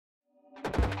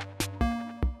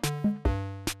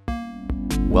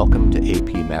Welcome to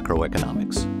AP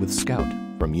Macroeconomics with Scout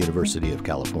from University of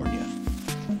California.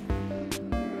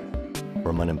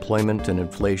 From unemployment and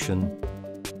inflation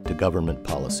to government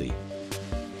policy,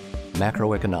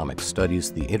 macroeconomics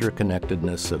studies the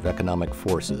interconnectedness of economic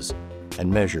forces and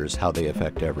measures how they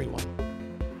affect everyone.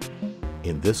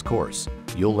 In this course,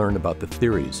 you'll learn about the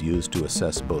theories used to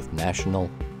assess both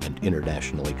national and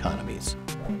international economies.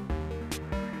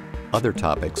 Other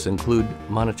topics include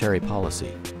monetary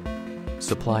policy,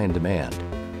 supply and demand,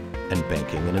 and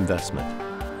banking and investment.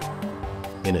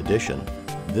 In addition,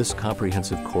 this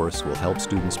comprehensive course will help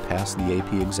students pass the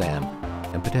AP exam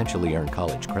and potentially earn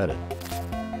college credit.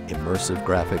 Immersive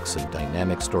graphics and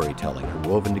dynamic storytelling are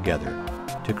woven together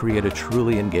to create a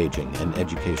truly engaging and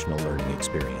educational learning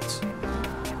experience.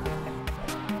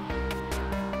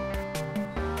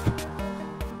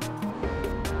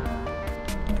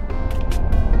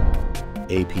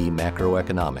 AP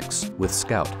Macroeconomics with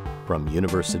Scout from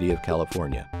University of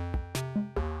California.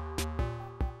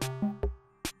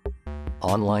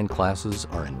 Online classes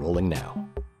are enrolling now.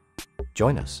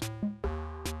 Join us.